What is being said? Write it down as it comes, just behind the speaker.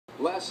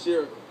last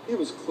year, he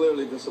was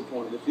clearly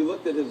disappointed. If you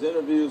looked at his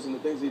interviews and the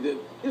things he did,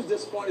 he was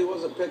disappointed he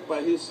wasn't picked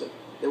by Houston.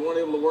 They weren't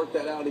able to work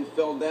that out. He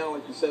fell down,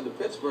 like you said, to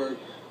Pittsburgh.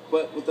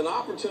 But with an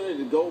opportunity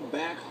to go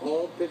back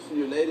home, pitch for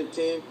your native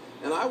team,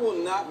 and I will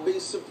not be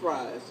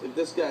surprised if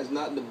this guy's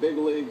not in the big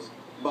leagues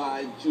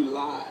by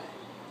July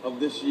of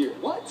this year.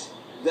 What?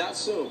 That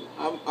soon.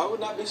 I would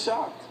not be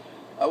shocked.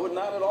 I would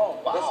not at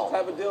all. Wow. That's the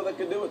type of deal they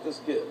could do with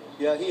this kid.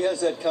 Yeah, he has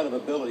that kind of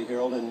ability,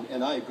 Harold,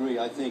 and I agree.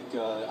 I think the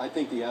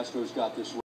Astros got this